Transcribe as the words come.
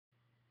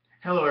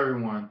Hello,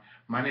 everyone.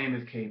 My name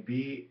is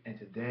KB, and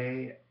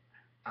today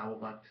I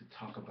would like to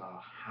talk about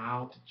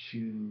how to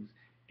choose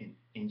an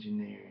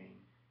engineering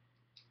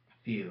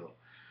field.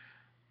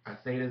 I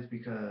say this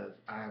because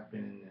I've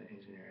been in the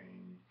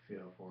engineering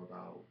field for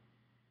about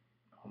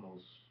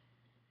almost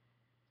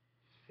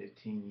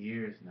 15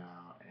 years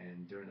now,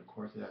 and during the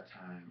course of that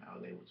time, I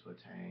was able to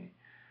attain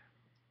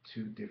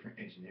two different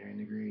engineering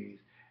degrees.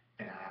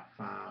 And I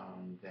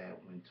found that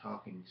when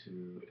talking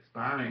to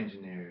aspiring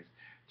engineers,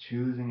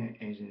 choosing an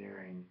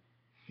engineering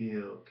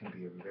field can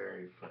be a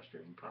very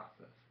frustrating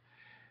process.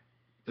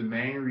 The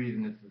main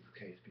reason this is the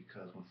case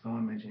because when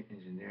someone mentions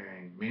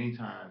engineering, many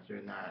times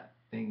they're not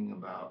thinking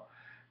about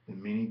the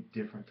many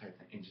different types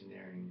of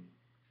engineering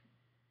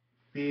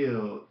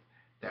fields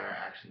that are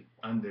actually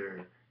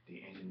under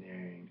the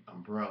engineering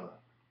umbrella.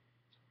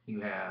 You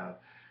have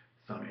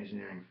some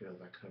engineering fields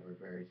that cover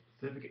very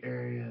specific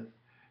areas,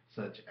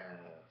 such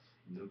as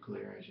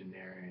nuclear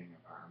engineering,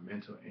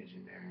 environmental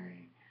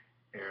engineering,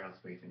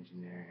 aerospace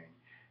engineering,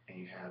 and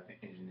you have the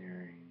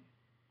engineering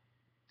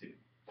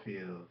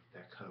fields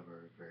that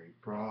cover very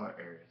broad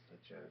areas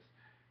such as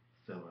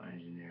civil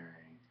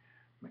engineering,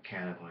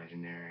 mechanical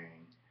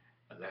engineering,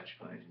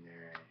 electrical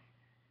engineering,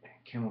 and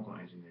chemical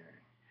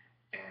engineering.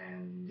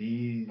 And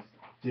these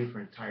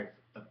different types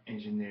of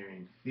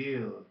engineering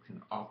fields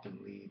can often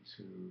lead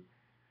to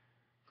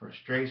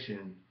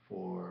frustration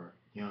for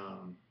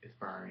young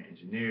aspiring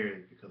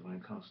engineers because when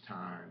it comes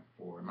time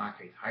for, in my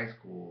case, high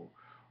school,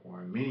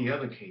 or in many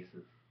other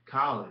cases,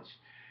 college,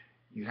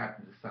 you have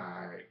to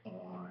decide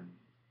on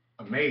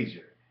a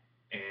major.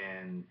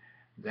 And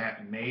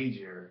that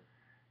major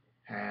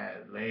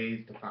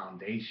lays the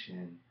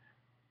foundation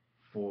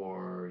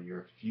for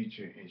your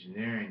future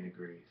engineering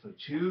degree. So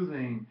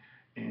choosing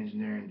an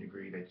engineering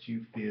degree that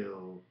you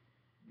feel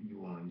you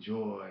will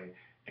enjoy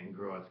and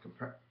grow as a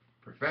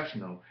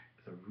professional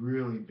is a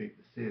really big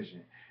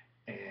decision.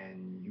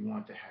 And you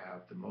want to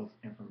have the most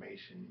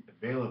information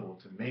available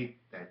to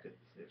make that good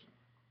decision.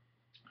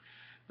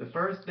 The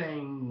first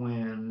thing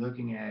when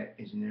looking at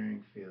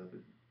engineering fields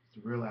is to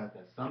realize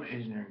that some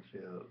engineering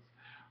fields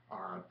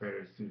are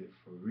better suited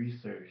for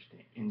research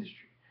than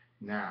industry.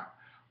 Now,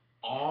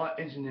 all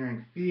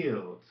engineering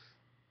fields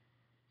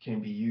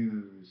can be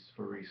used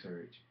for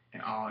research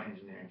and all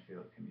engineering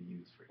fields can be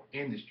used for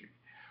industry.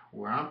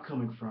 Where I'm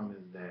coming from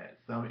is that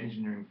some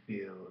engineering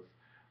fields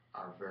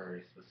are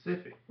very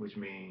specific, which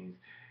means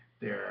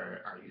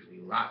there are usually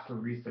lots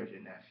of research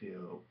in that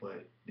field,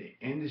 but the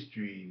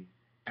industry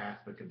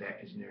aspect of that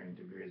engineering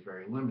degree is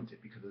very limited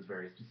because it's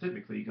very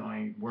specific. So you can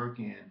only work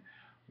in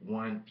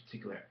one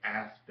particular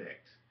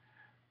aspect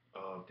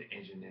of the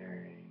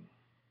engineering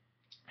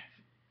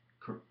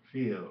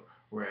field,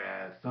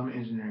 whereas some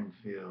engineering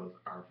fields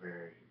are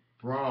very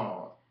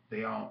broad.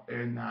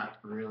 They're not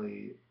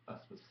really a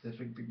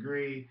specific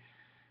degree,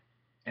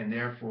 and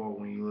therefore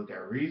when you look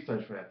at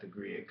research for that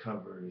degree, it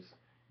covers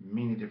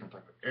many different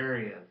type of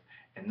areas,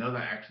 and those are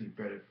actually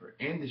better for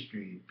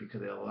industry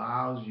because it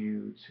allows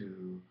you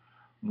to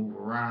move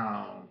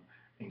around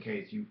in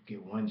case you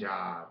get one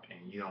job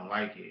and you don't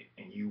like it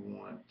and you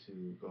want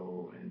to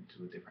go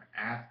into a different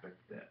aspect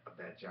of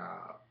that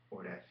job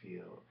or that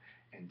field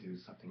and do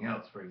something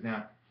else. For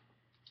example,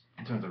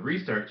 in terms of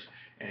research,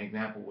 an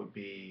example would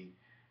be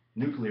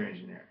nuclear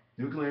engineering.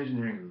 Nuclear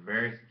engineering is a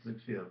very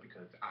specific field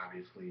because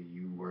obviously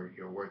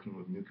you're working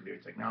with nuclear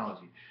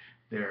technology.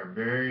 There are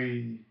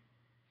very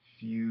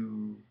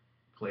few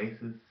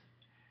places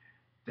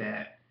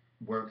that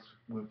works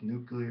with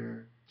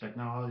nuclear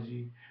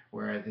technology,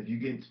 whereas if you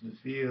get into the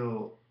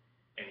field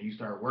and you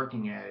start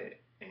working at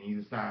it and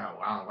you decide,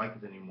 well, I don't like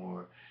this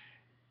anymore,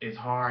 it's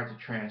hard to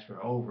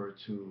transfer over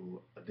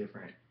to a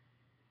different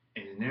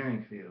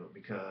engineering field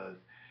because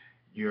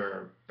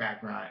your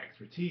background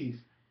expertise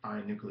are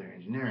in nuclear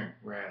engineering,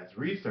 whereas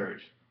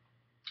research,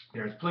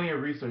 there's plenty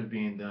of research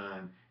being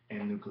done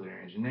in nuclear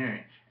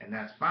engineering, and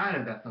that's fine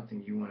if that's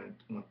something you want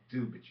to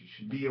do, but you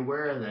should be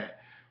aware that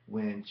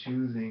when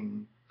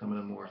choosing some of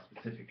the more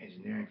specific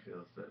engineering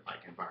fields, like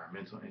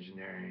environmental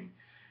engineering,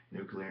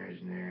 nuclear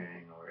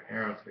engineering, or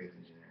aerospace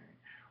engineering,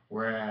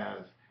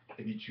 whereas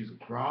if you choose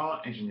a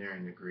broad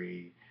engineering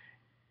degree,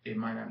 it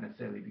might not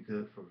necessarily be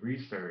good for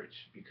research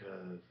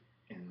because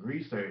in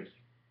research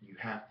you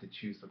have to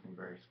choose something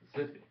very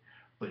specific.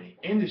 But in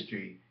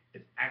industry,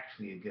 it's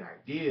actually a good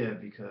idea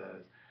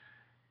because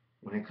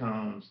when it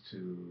comes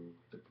to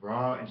the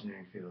broad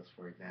engineering fields,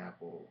 for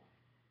example,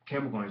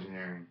 chemical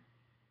engineering,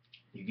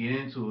 you get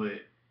into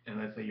it, and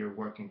let's say you're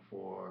working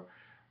for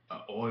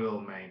an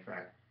oil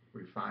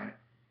refinancing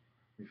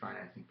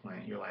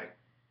plant. You're like,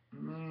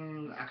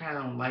 I kind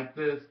of don't like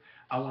this.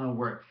 I want to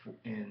work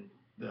in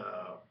the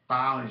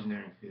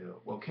bioengineering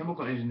field. Well,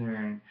 chemical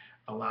engineering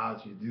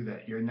allows you to do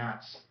that. You're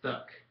not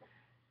stuck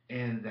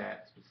in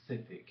that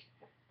specific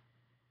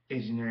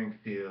engineering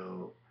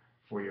field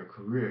for your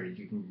career.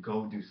 You can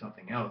go do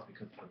something else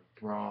because it's a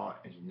broad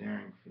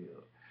engineering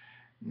field.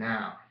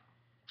 Now,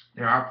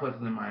 there are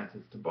pluses and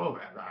minuses to both,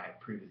 as I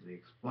previously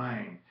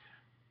explained.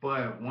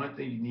 But one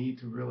thing you need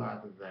to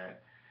realize is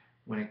that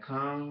when it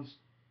comes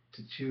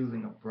to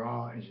choosing a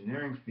broad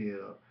engineering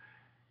field,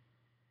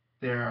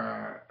 there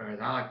are, or as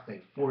I like to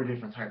say, four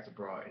different types of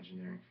broad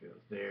engineering fields.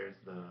 There's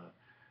the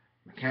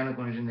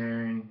mechanical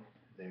engineering,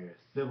 there's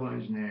civil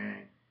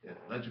engineering, there's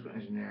electrical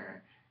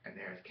engineering, and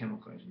there's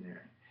chemical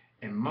engineering.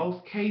 In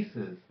most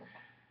cases,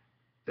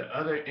 the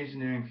other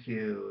engineering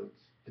fields,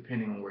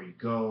 depending on where you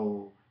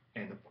go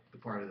and the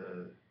part of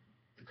the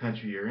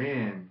country you're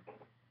in,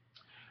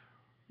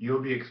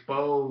 you'll be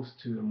exposed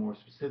to the more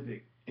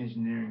specific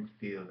engineering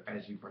fields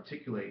as you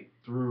particulate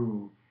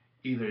through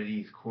either of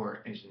these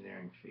core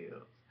engineering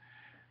fields.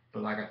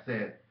 But like I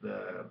said,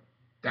 the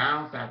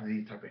downside to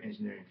these type of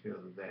engineering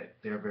fields is that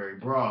they're very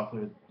broad,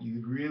 so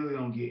you really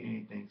don't get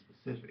anything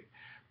specific.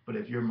 But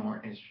if you're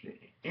more interested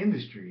in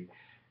industry,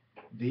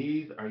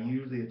 these are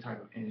usually the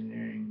type of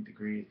engineering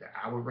degrees that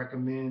I would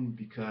recommend,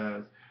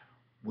 because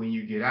when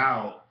you get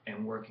out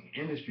and work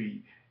in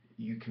industry,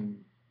 you can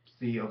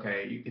see,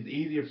 okay, it's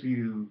easier for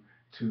you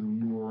to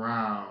move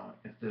around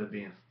instead of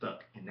being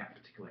stuck in that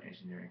particular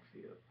engineering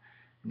field.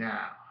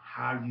 Now,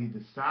 how do you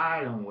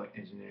decide on what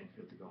engineering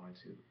field to go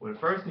into? Well, the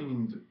first thing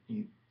you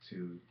need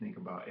to think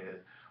about is,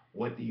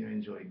 what do you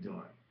enjoy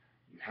doing?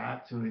 You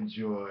have to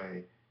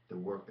enjoy the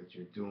work that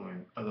you're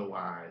doing,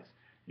 otherwise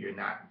you're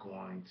not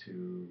going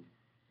to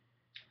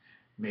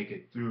make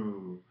it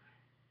through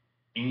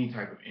any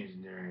type of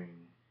engineering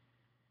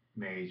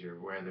major,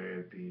 whether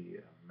it be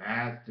a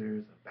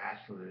master's, a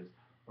bachelor's,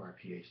 or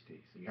a PhD.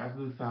 So you have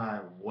to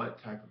decide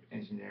what type of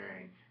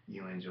engineering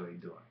you enjoy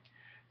doing.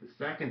 The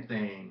second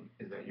thing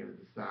is that you have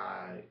to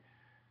decide,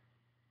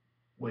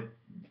 what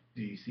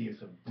do you see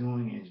yourself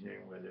doing in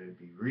engineering, whether it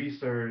be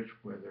research,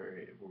 whether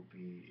it will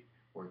be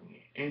working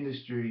in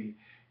industry.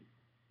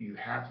 You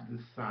have to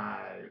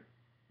decide,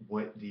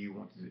 what do you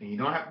want to do. And you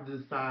don't have to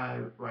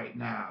decide right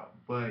now,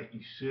 but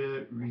you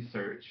should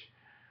research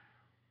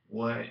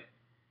what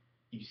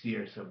you see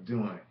yourself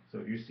doing. So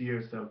if you see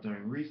yourself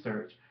doing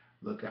research,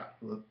 look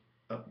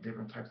up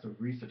different types of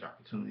research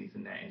opportunities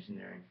in that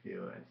engineering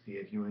field and see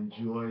if you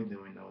enjoy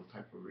doing those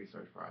type of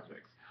research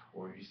projects.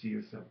 Or if you see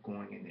yourself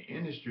going into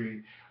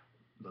industry,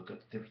 look up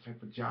the different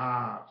type of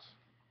jobs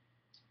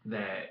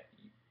that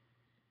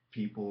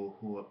people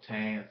who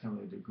obtain a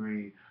similar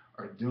degree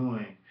are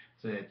doing,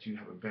 so that you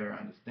have a better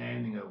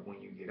understanding of,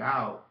 when you get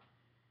out,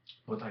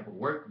 what type of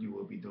work you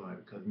will be doing.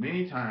 Because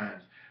many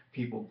times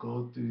people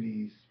go through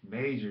these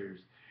majors,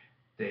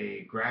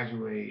 they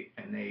graduate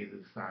and they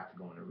decide to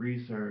go into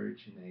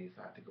research and they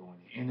decide to go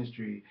into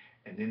industry,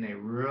 and then they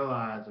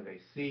realize, or they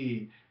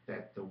see,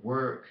 that the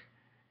work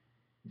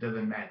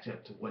doesn't match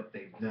up to what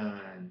they've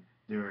done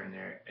during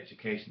their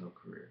educational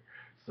career.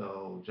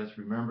 So just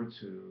remember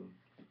to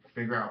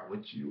figure out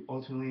what you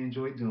ultimately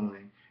enjoy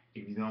doing.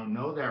 If you don't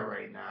know that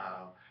right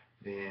now,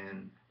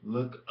 then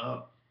look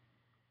up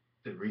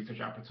the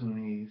research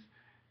opportunities,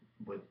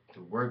 what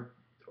the work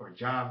or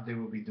jobs they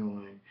will be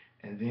doing,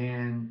 and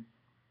then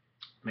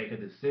make a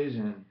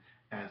decision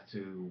as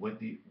to what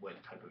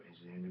type of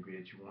engineering degree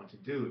that you want to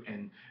do.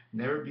 And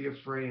never be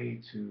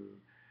afraid to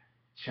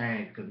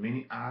change, because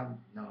I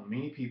know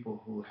many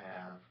people who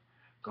have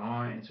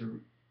gone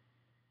into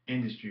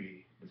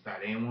industry,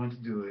 decide they didn't want to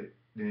do it,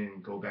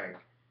 then go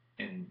back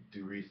and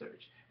do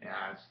research. And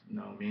I've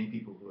known many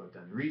people who have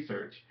done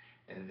research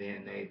and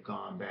then they've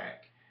gone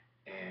back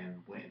and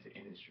went into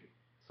industry.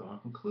 So in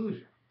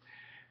conclusion,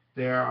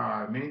 there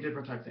are many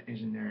different types of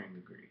engineering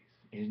degrees.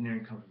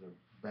 Engineering covers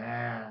a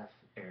vast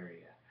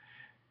area.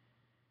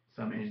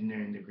 Some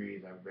engineering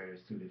degrees are better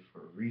suited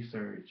for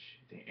research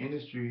than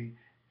industry,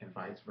 and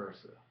vice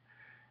versa.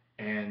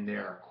 And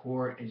there are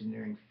core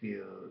engineering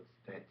fields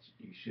that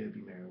you should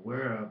be made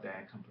aware of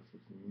that encompasses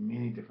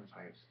many different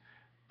types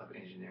of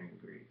engineering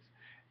degrees.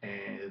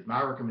 And it's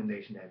my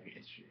recommendation that if you're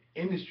interested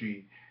in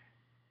industry,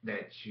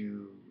 that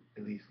you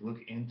at least look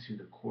into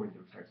the core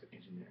different types of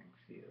engineering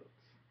fields.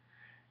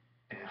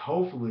 And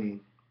hopefully,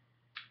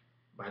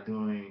 by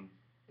doing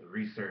the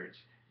research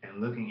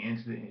and looking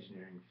into the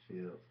engineering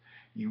fields,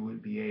 you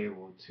would be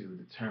able to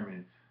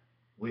determine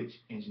which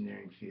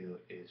engineering field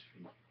is for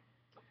you.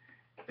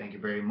 Thank you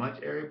very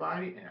much,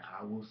 everybody, and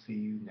I will see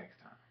you next time.